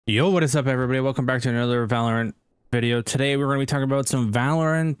Yo, what is up, everybody? Welcome back to another Valorant video. Today we're going to be talking about some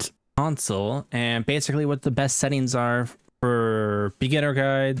Valorant console and basically what the best settings are for beginner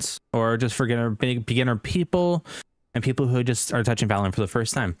guides or just for beginner people and people who just are touching Valorant for the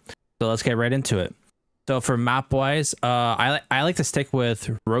first time. So let's get right into it. So for map wise, I like to stick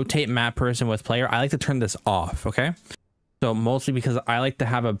with rotate map person with player. I like to turn this off. Okay, so mostly because I like to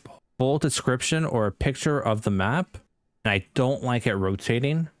have a full description or a picture of the map, and I don't like it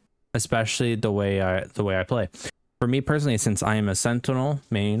rotating, especially the way I play. For me personally, since I am a Sentinel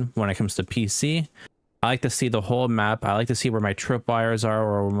main when it comes to PC, I like to see the whole map. I like to see where my tripwires are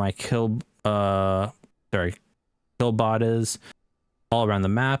or where my kill bot is all around the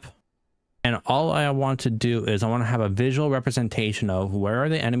map. And all I want to do is I want to have a visual representation of where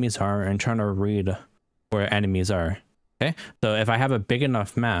the enemies are and trying to read where enemies are. Okay, so if I have a big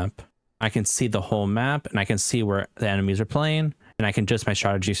enough map, I can see the whole map and I can see where the enemies are playing, and I can adjust my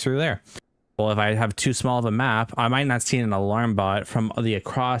strategies through there. Well, if I have too small of a map, I might not see an alarm bot from the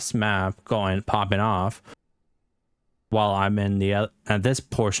across map popping off while I'm in this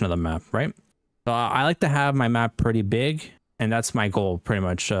portion of the map, right? So I like to have my map pretty big, and that's my goal pretty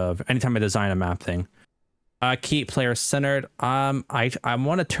much of anytime I design a map thing. Keep players centered. I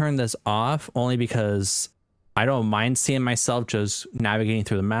want to turn this off only because I don't mind seeing myself just navigating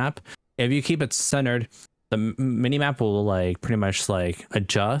through the map. If you keep it centered, the minimap will pretty much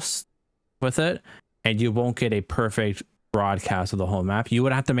adjust with it, and you won't get a perfect broadcast of the whole map. You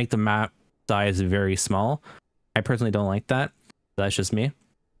would have to make the map size very small. I personally don't like that. That's just me.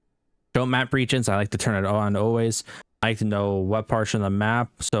 Show map regions. I like to turn it on always. I like to know what portion of the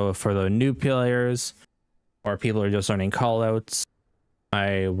map. So for the new players or people who are just learning callouts,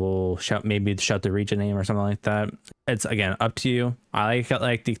 I will maybe shout the region name or something like that. It's again up to you. I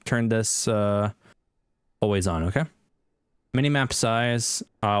like to turn this always on. Okay. Minimap size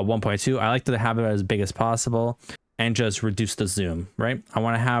 1.2. I like to have it as big as possible and just reduce the zoom. Right. I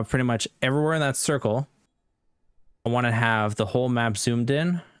want to have pretty much everywhere in that circle. I want to have the whole map zoomed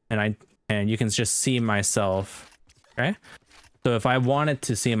in, and you can just see myself. Okay. So if I wanted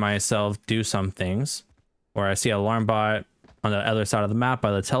to see myself do some things, or I see an alarm bot on the other side of the map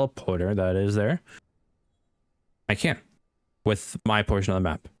by the teleporter that is there, I can with my portion of the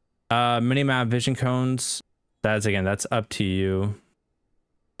map. Minimap vision cones, that's up to you.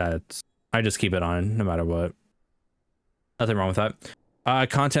 I just keep it on no matter what. Nothing wrong with that.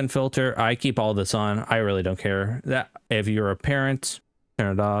 Content filter, I keep all this on. I really don't care. That if you're a parent,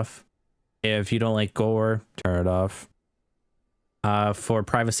 turn it off. If you don't like gore, turn it off. For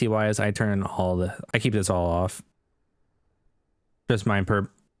privacy wise, I keep this all off.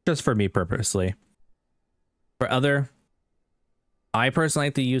 Just for me purposely. For other, I personally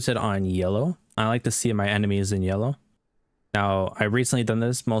like to use it on yellow. I like to see my enemies in yellow. Now, I recently done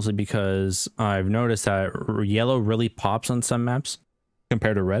this mostly because I've noticed that yellow really pops on some maps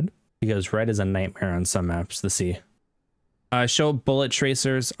compared to red, because red is a nightmare on some maps to see. Show bullet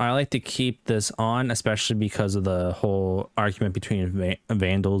tracers. I like to keep this on, especially because of the whole argument between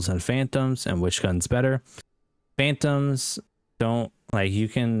vandals and phantoms and which gun's better. Phantoms don't you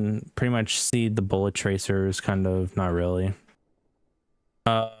can pretty much see the bullet tracers, kind of, not really.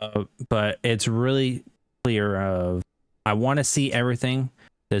 But it's really clear of I want to see everything.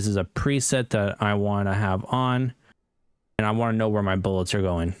 This is a preset that I want to have on, and I want to know where my bullets are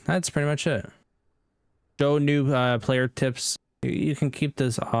going. That's pretty much it. Show new player tips. You can keep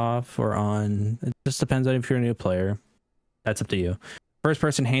this off or on. It just depends on if you're a new player. That's up to you. First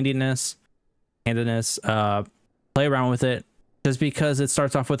person handiness. Play around with it. Just because it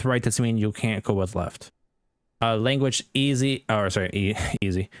starts off with right doesn't mean you can't go with left. Language easy.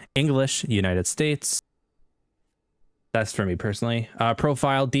 Easy. English, United States. That's for me personally.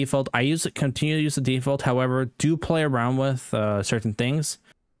 Profile default. Continue to use the default. However, do play around with certain things.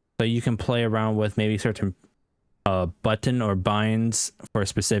 So you can play around with maybe certain button or binds for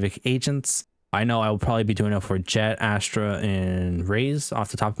specific agents. I know I will probably be doing it for Jet, Astra, and Raze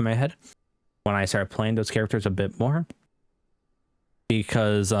off the top of my head when I start playing those characters a bit more.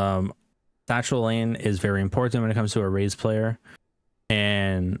 Because Satchel Lane is very important when it comes to a Raze player.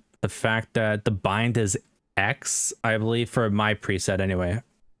 And the fact that the bind is X, I believe, for my preset anyway,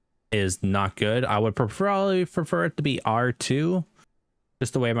 is not good. I would probably prefer it to be R2.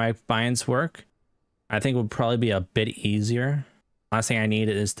 Just the way my binds work, I think would probably be a bit easier. Last thing I need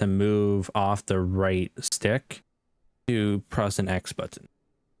is to move off the right stick to press an X button.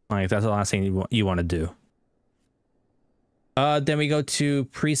 That's the last thing you want to do. Then we go to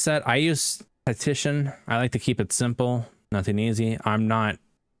preset. I use Tactician. I like to keep it simple, nothing easy. I'm not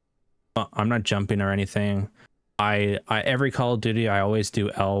jumping or anything. I every Call of Duty, I always do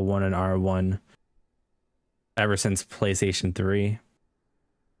L1 and R1 ever since PlayStation 3.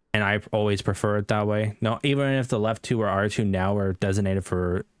 And I always prefer it that way. No, even if the left 2 or R2 now are designated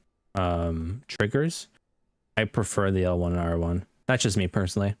for triggers, I prefer the L1 and R1. That's just me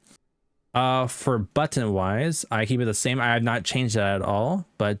personally. For button wise, I keep it the same. I have not changed that at all,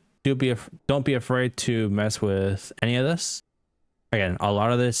 but don't be afraid to mess with any of this. Again, a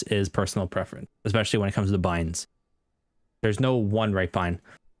lot of this is personal preference, especially when it comes to binds. There's no one right bind.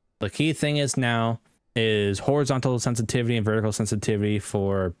 The key thing is now is horizontal sensitivity and vertical sensitivity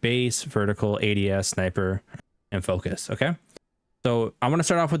for base, vertical, ADS, sniper, and focus. Okay, so I want to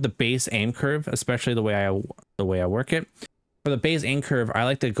start off with the base aim curve, especially the way I work it. For the base aim curve, I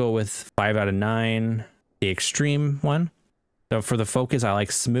like to go with 5 out of 9, the extreme one. So for the focus, I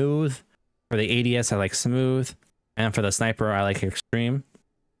like smooth. For the ADS, I like smooth. And for the sniper, I like extreme.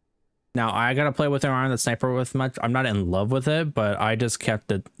 Now, I gotta play with around the sniper with much. I'm not in love with it, but I just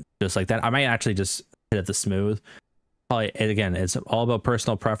kept it just like that. I might actually just hit it the smooth. Probably, again, it's all about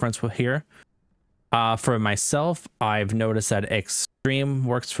personal preference here. For myself, I've noticed that extreme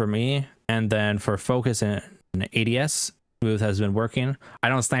works for me. And then for focus and ADS, smooth has been working. I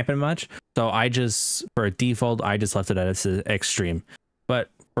don't snipe it much, so I just, for a default, I just left it as extreme. But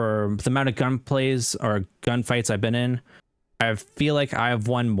for the amount of gun plays or gunfights I've been in, I feel like I have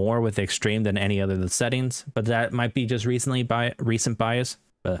won more with extreme than any other of the settings, but that might be just recent bias.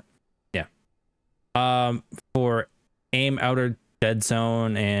 But yeah. For aim outer dead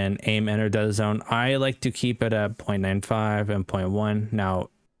zone and aim enter dead zone, I like to keep it at 0.95 and 0.1. Now,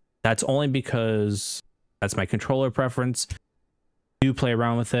 that's only because that's my controller preference. Do play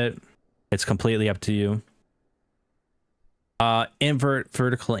around with it. It's completely up to you. Invert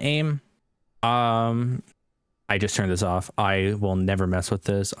vertical aim. I just turned this off. I will never mess with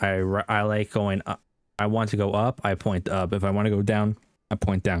this. I like going up. I want to go up, I point up. If I want to go down, I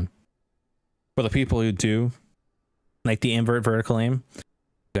point down. For the people who do like the invert vertical aim, you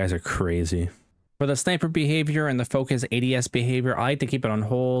guys are crazy. For the sniper behavior and the focus ADS behavior, I like to keep it on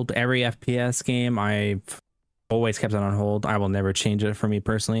hold. Every FPS game, I've always kept it on hold. I will never change it for me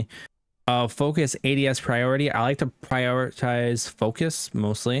personally. Focus ADS priority. I like to prioritize focus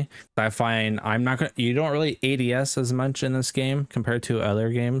mostly. I find you don't really ADS as much in this game compared to other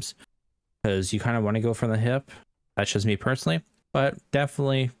games because you kind of want to go from the hip. That's just me personally, but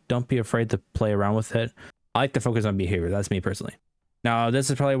definitely don't be afraid to play around with it. I like to focus on behavior. That's me personally. Now, this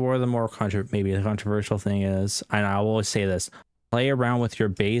is probably where the more maybe the controversial thing is, and I will always say this: play around with your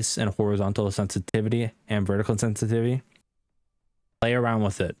base and horizontal sensitivity and vertical sensitivity. Play around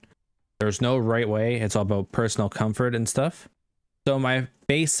with it. There's no right way. It's all about personal comfort and stuff. So my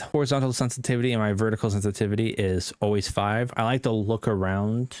base horizontal sensitivity and my vertical sensitivity is always 5. I like to look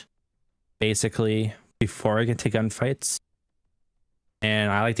around basically before I get to gunfights.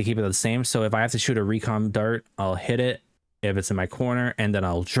 And I like to keep it the same. So if I have to shoot a recon dart, I'll hit it if it's in my corner, and then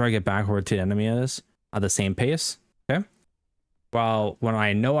I'll drag it backward to the enemy is at the same pace. Okay. While when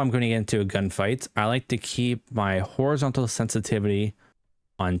I know I'm going to get into a gunfight, I like to keep my horizontal sensitivity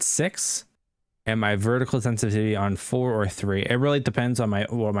on 6 and my vertical sensitivity on 4 or 3. It really depends on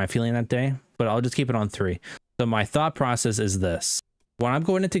what am I feeling that day, but I'll just keep it on 3. So my thought process is this: when I'm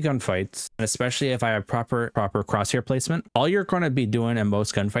going into gunfights, and especially if I have proper crosshair placement, all you're going to be doing in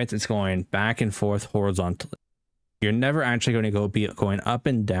most gunfights is going back and forth horizontally. You're never actually going to be going up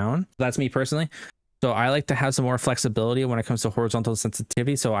and down. That's me personally. So I like to have some more flexibility when it comes to horizontal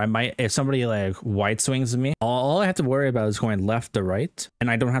sensitivity. So I might, if somebody like wide swings me, all I have to worry about is going left to right. And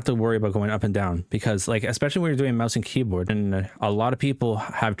I don't have to worry about going up and down, because like, especially when you're doing mouse and keyboard, and a lot of people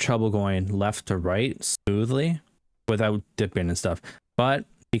have trouble going left to right smoothly without dipping and stuff. But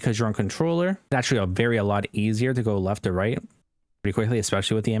because you're on controller, it's actually a lot easier to go left to right pretty quickly,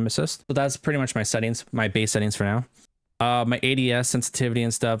 especially with the aim assist. So that's pretty much my settings, my base settings for now. My ADS sensitivity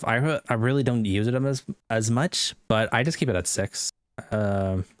and stuff, I really don't use it as much, but I just keep it at 6.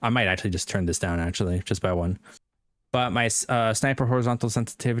 I might actually just turn this down actually, just by 1. But my sniper horizontal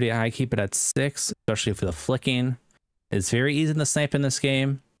sensitivity, I keep it at 6, especially for the flicking. It's very easy to snipe in this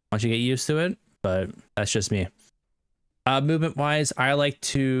game once you get used to it, but that's just me. Movement wise, I like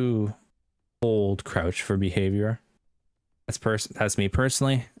to hold crouch for behavior. That's me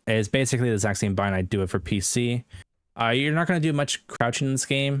personally. It's basically the exact same bind I do it for PC. You're not going to do much crouching in this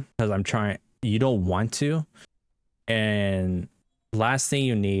game because you don't want to. And last thing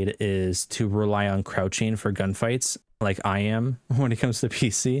you need is to rely on crouching for gunfights like I am when it comes to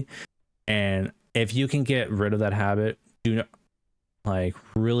PC. And if you can get rid of that habit, do not like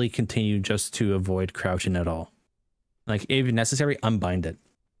really continue just to avoid crouching at all. Like if necessary, unbind it.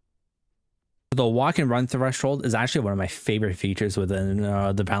 The walk and run threshold is actually one of my favorite features within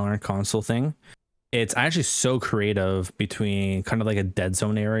the Valorant console thing. It's actually so creative between kind of like a dead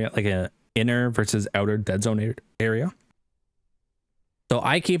zone area, like a inner versus outer dead zone area. So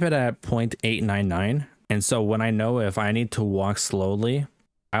I keep it at 0.899. And so when I know if I need to walk slowly,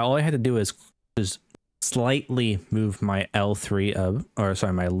 all I had to do is just slightly move my L3 up, or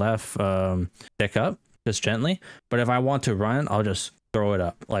sorry, my left stick up, just gently. But if I want to run, I'll just throw it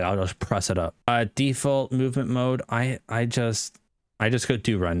up, like I'll just press it up. Default movement mode, I just go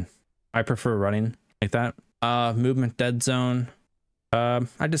do run. I prefer running like that. Movement dead zone,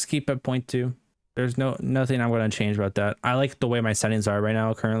 I just keep at 0.2. There's nothing I'm going to change about that. I like the way my settings are right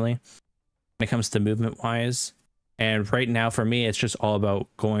now currently when it comes to movement wise. And right now for me, it's just all about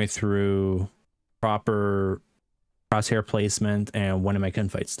going through proper crosshair placement and winning my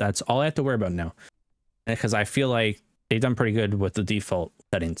gunfights. That's all I have to worry about now. Because I feel like they've done pretty good with the default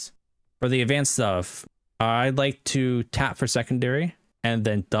settings. For the advanced stuff, I'd like to tap for secondary and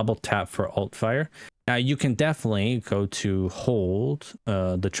then double tap for alt fire. Now you can definitely go to hold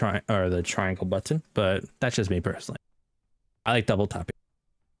the triangle button, but that's just me personally. I like double tapping.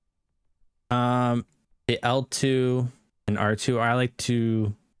 The L2 and R2, I like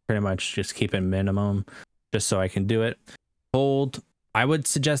to pretty much just keep it minimum just so I can do it. Hold, I would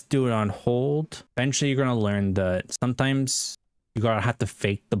suggest do it on hold. Eventually you're gonna learn that sometimes you gotta have to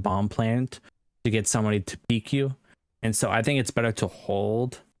fake the bomb plant to get somebody to peek you. And so I think it's better to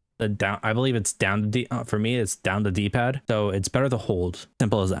hold the down. I believe it's down the D. For me, it's down the D-pad. So it's better to hold.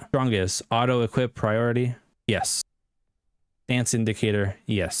 Simple as that. Strongest auto equip priority. Yes. Stance indicator.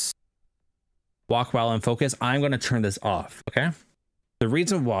 Yes. Walk while in focus. I'm going to turn this off. Okay. The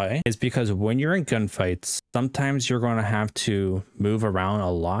reason why is because when you're in gunfights, sometimes you're going to have to move around a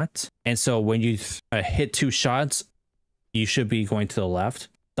lot. And so when you hit 2 shots, you should be going to the left,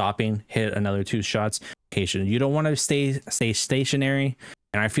 stopping, hit another 2 shots. You don't want to stay stationary,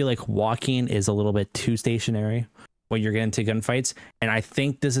 and I feel like walking is a little bit too stationary when you're getting to gunfights. And I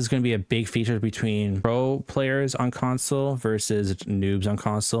think this is going to be a big feature between pro players on console versus noobs on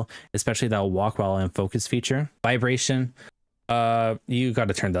console, especially that walk while in focus feature. Vibration, you got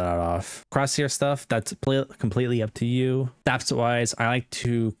to turn that off. Crosshair stuff, that's completely up to you. Stats wise, I like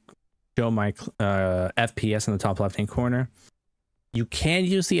to show my FPS in the top left hand corner. You can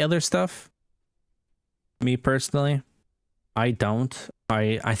use the other stuff. Me personally, I don't.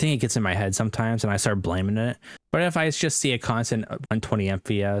 I think it gets in my head sometimes and I start blaming it. But if I just see a constant 120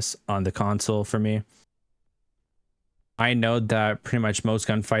 FPS on the console for me, I know that pretty much most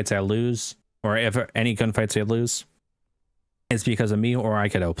gunfights I lose, or if any gunfights I lose, it's because of me or I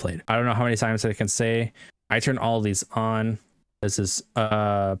get outplayed. I don't know how many times I can say I turn all of these on. This is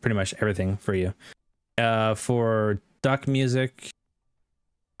pretty much everything for you. For duck music,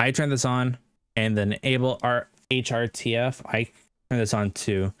 I turn this on. And then enable our HRTF, I turn this on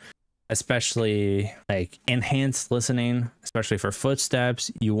too, especially like enhanced listening, especially for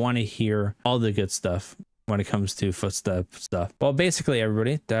footsteps. You want to hear all the good stuff when it comes to footstep stuff. Well, basically,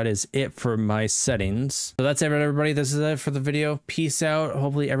 everybody, that is it for my settings. So that's it, everybody. This is it for the video. Peace out.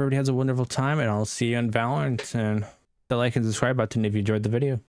 Hopefully, everybody has a wonderful time, and I'll see you on Valorant. And the like and subscribe button if you enjoyed the video.